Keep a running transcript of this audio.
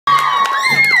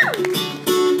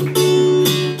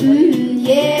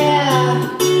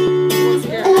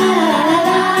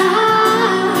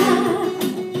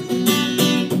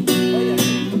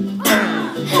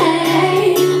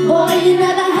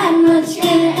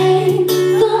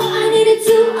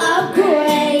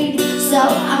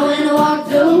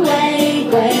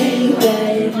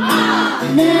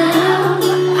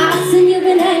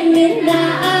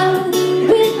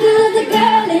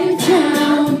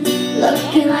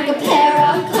like a pair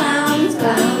of clowns,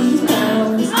 clowns,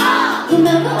 clowns.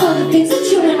 Remember all the things that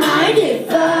you and I did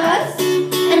first,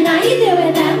 and now you're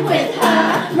doing them with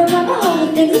her. Remember all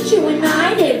the things that you and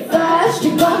I did first.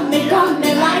 You got me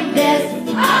like this.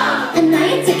 And now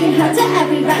you're taking her to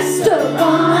every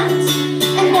restaurant,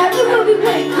 and everywhere we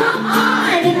went, come on.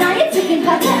 And now you're taking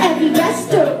her to every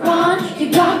restaurant.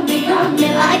 You got me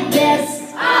like this.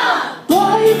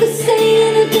 Boy, you could say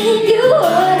anything you would.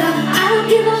 I don't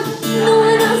give up, no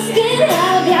one else can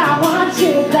help you. I want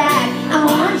you back, I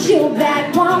want you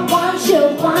back,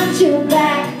 want you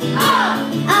back.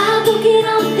 I'm looking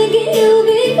up thinking you'll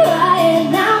be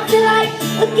crying. Now I feel like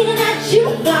looking at you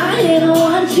flying. I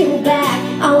want you back,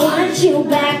 I want you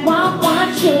back,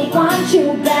 want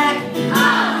you back.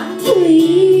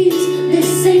 Please,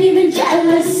 this ain't even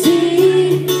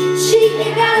jealousy. She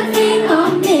ain't got a thing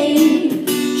on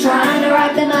me, trying to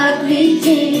rock them ugly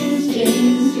jeans,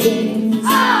 jeans, jeans.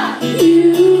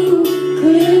 You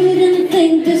couldn't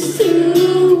think this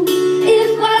through.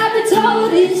 If what I've been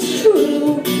told is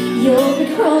true, you'll be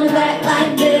crawling back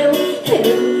like Bill,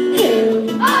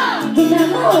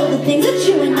 Remember all the things that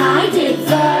you and I did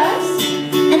first,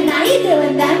 and now you're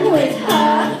doing them with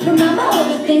her. Remember all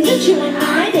the things that you and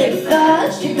I did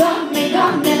first. You got me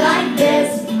like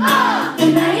this.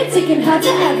 And now you're taking her to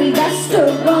every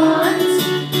restaurant,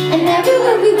 and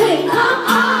everywhere we went, come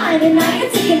on. And now you're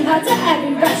taking her to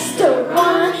every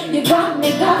restaurant. You got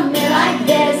me like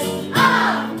this.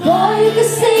 Boy, you could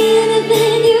say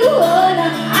anything you would.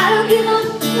 I don't give up,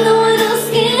 no one else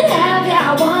can have you.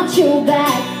 I want you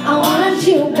back, I want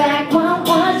you back,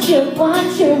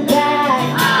 want you back.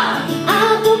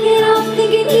 I'm looking up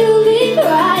thinking you'll be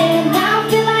crying. Now I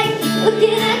feel like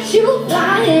looking at you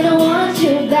flying. I want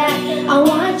you back, I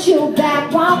want you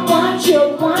back,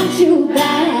 want you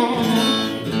back.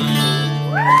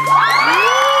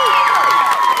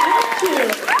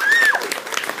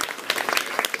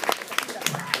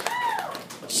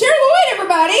 Cher Lloyd,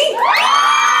 everybody!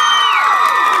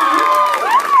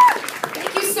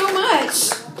 Thank you so much.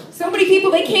 So many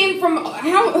people, they came from,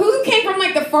 who came from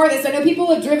like the farthest? I know people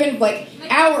have driven like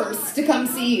hours to come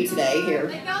see you today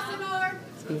here.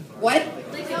 What?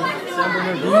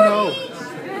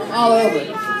 All over.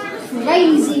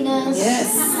 Craziness.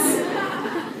 Yes.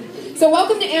 So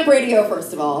welcome to Amp Radio,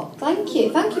 first of all. Thank you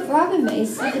for having me.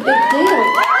 It's such a big deal.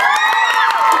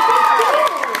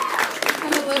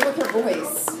 I'm in love with her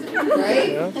voice,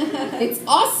 right? Yeah. It's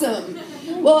awesome.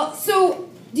 Well, so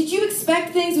did you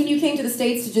expect things when you came to the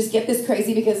States to just get this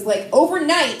crazy? Because like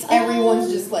overnight,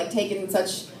 everyone's just like taking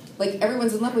such, like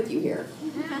everyone's in love with you here.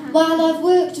 Well, I've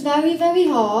worked very, very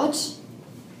hard,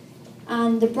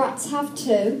 and the brats have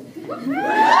too. So,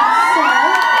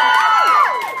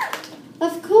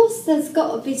 of course, there's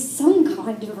got to be some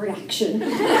kind of reaction.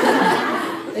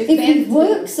 If we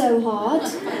work so hard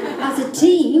as a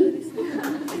team.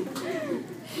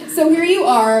 So here you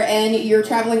are, and you're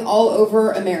traveling all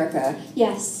over America.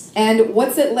 Yes. And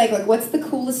what's it like? Like, what's the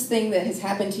coolest thing that has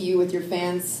happened to you with your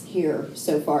fans here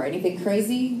so far? Anything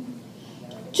crazy?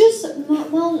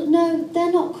 Well, no,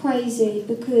 they're not crazy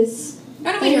because...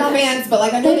 I don't mean your fans, but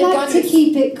like I know they like to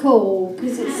keep it cool,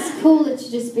 because it's cooler to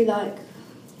just be like,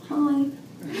 hi.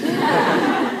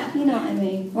 You know what I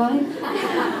mean, right?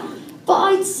 But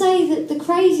I'd say that the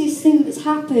craziest thing that's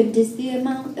happened is the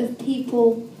amount of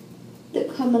people that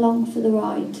come along for the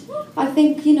ride. I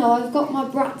think, you know, I've got my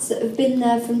brats that have been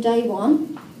there from day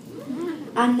one,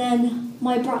 and then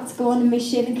my brats go on a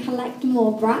mission and collect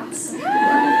more brats,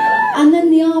 and then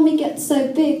the army gets so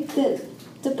big that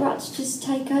the brats just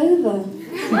take over.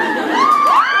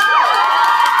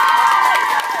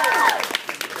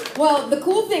 Well, the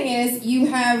cool thing is you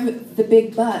have the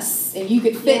big bus, and you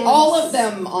could fit all of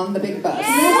them on the big bus.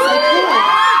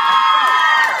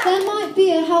 There might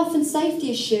be a health and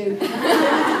safety issue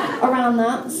around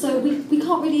that, so we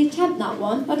can't really attempt that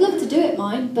one. I'd love to do it,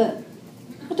 mine, but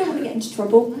I don't want to get into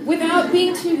trouble. Without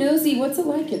being too nosy, what's it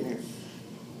like in there?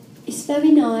 It's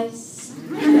very nice.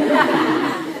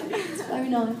 It's very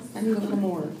nice. I need a little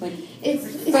more. Like, it's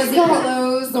fuzzy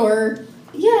pillows or...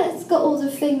 Yeah, it's got all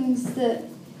the things that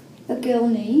a girl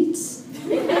needs.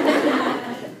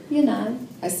 You know.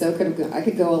 I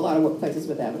could go a lot of places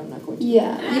with that, but I'm not going to.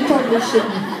 Yeah, you probably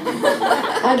shouldn't.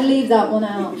 I'd leave that one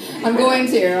out. I'm going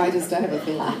to. I have a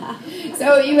feeling.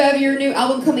 So you have your new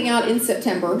album coming out in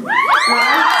September.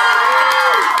 Right?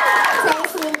 Tell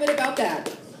us a little bit about that.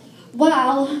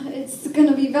 Well, it's going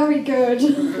to be very good.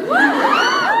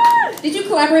 Did you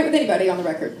collaborate with anybody on the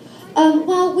record?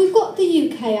 Well, we've got the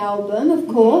UK album, of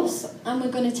course, and we're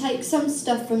going to take some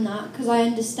stuff from that, because I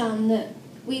understand that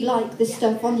we like the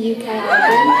stuff on the UK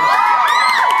album.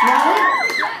 Right?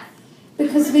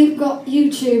 because we've got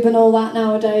YouTube and all that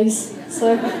nowadays,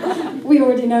 so we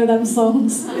already know them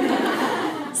songs.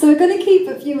 So we're going to keep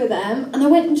a few of them, and I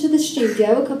went into the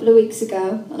studio a couple of weeks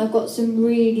ago, and I've got some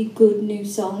really good new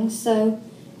songs, so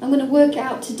I'm going to work it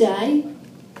out today,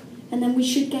 and then we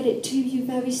should get it to you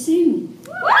very soon.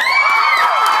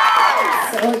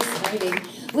 So exciting.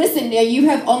 Listen, you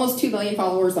have almost 2 million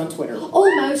followers on Twitter.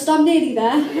 Almost, I'm nearly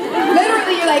there.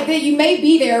 Literally, you're like, you may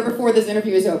be there before this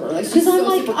interview is over. Like, because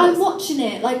I'm watching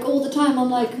it, like, all the time. I'm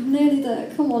like, I'm nearly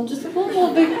there. Come on, just one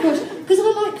more big push. Because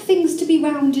I like things to be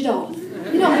rounded off.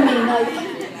 You know what I mean? Like,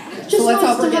 just so let's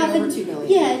nice hope we're to have getting over 2 million.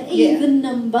 Yeah, an even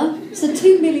number. So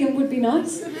 2 million would be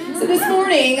nice. So this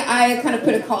morning, I kind of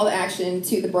put a call to action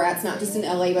to the brats, not just in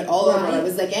LA, but all over. It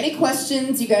was like, any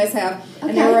questions you guys have? Okay.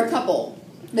 And there were a couple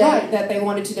that they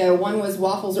wanted to know. One was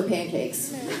waffles or pancakes.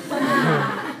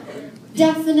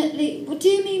 Definitely. Well, do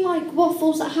you mean like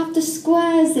waffles that have the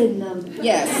squares in them?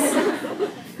 Yes.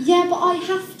 Yeah, but I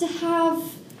have to have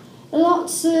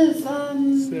lots of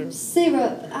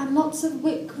syrup and lots of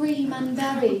whipped cream and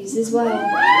berries as well.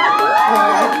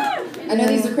 Alright. I know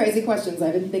these are crazy questions.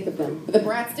 I didn't think of them. But the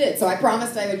brats did, so I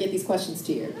promised I would get these questions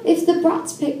to you. If the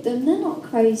brats picked them, they're not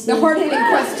crazy. The hard-hitting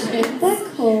questions. They're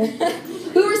cool.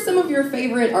 Who are some of your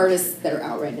favorite artists that are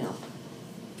out right now?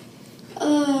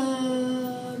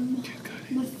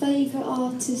 My favourite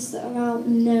artists that are out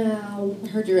now. I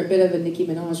heard you're a bit of a Nicki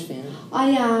Minaj fan.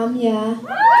 I am, yeah.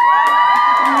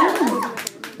 I am.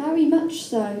 Very much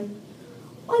so.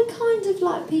 I kind of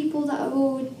like people that are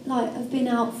all, like, have been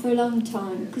out for a long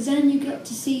time, because then you get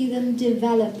to see them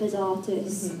develop as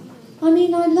artists. Mm-hmm. I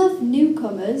mean, I love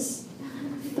newcomers,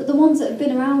 but the ones that have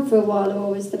been around for a while are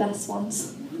always the best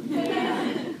ones.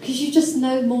 Because you just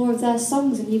know more of their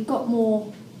songs and you've got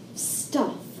more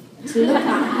stuff to look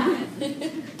at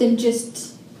than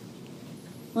just,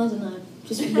 I don't know,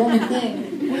 just one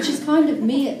thing, which is kind of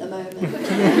me at the moment.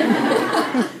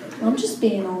 I'm just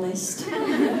being honest.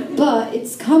 But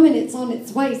it's coming, it's on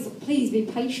its way, so please be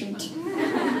patient.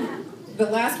 The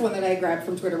last one that I grabbed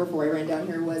from Twitter before I ran down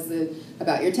here was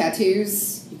about your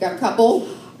tattoos. You've got a couple.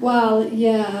 Well,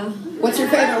 yeah. What's your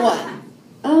favorite one?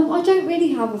 I don't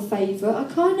really have a favourite. I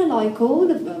kind of like all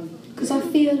of them, because I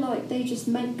feel like they just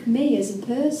make me as a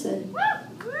person.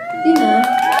 You know.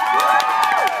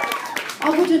 I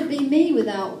wouldn't be me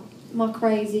without my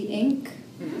crazy ink.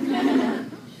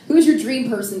 Who's your dream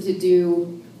person to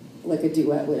do, like, a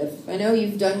duet with? I know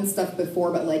you've done stuff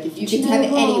before, but, like, if you could have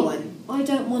anyone. I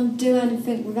don't want to do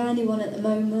anything with anyone at the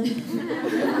moment.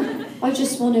 I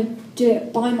just want to do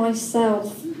it by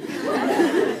myself.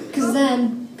 Because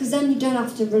then you don't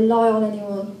have to rely on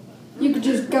anyone. You could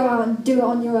just go out and do it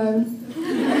on your own.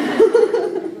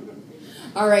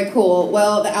 All right, cool.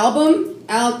 Well, the album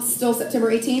out still September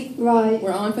 18th. Right.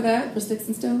 We're on for that, for Sticks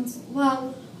and Stones?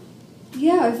 Well,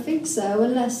 yeah, I think so,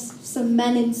 unless some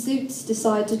men in suits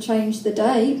decide to change the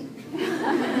date.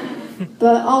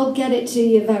 But I'll get it to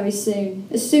you very soon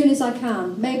as I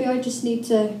can. Maybe I just need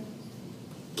to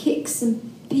kick some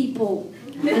people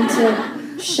into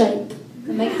shape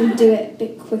and make them do it a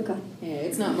bit quicker. Yeah,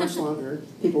 it's not much longer.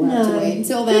 People have to wait.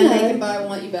 Until then, they can buy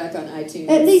Want You Back on iTunes.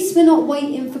 At least we're not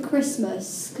waiting for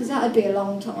Christmas, because that would be a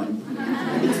long time.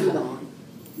 That'd be too long.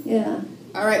 Yeah.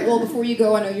 All right, well, before you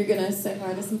go, I know you're going to say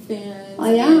hi to some fans.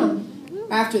 I am.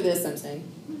 After this, I'm saying.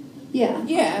 Yeah.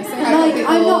 Yeah, say hi to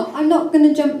people. I'm not going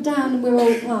to jump down and we're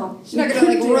all, well, she's not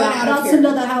going to, like, run out of here. That's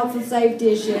another health and safety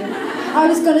issue. I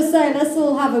was going to say, let's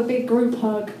all have a big group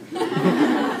hug.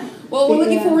 Well, we're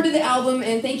looking forward to the album,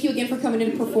 and thank you again for coming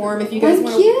in to perform. If you guys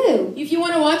want to, if you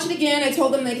want to watch it again, I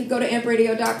told them they could go to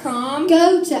ampradio.com.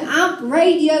 Go to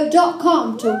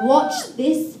ampradio.com to watch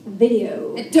this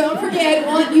video. And don't forget,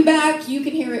 Want You Back. You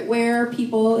can hear it where?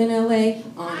 People in LA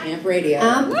on Amp Radio.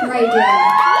 Amp Radio. Thank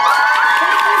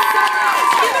you so much.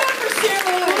 Give it up for Cher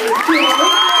Lloyd. Thank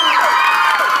you.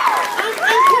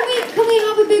 And can we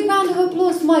have a big round of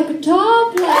applause for my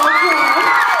guitar player?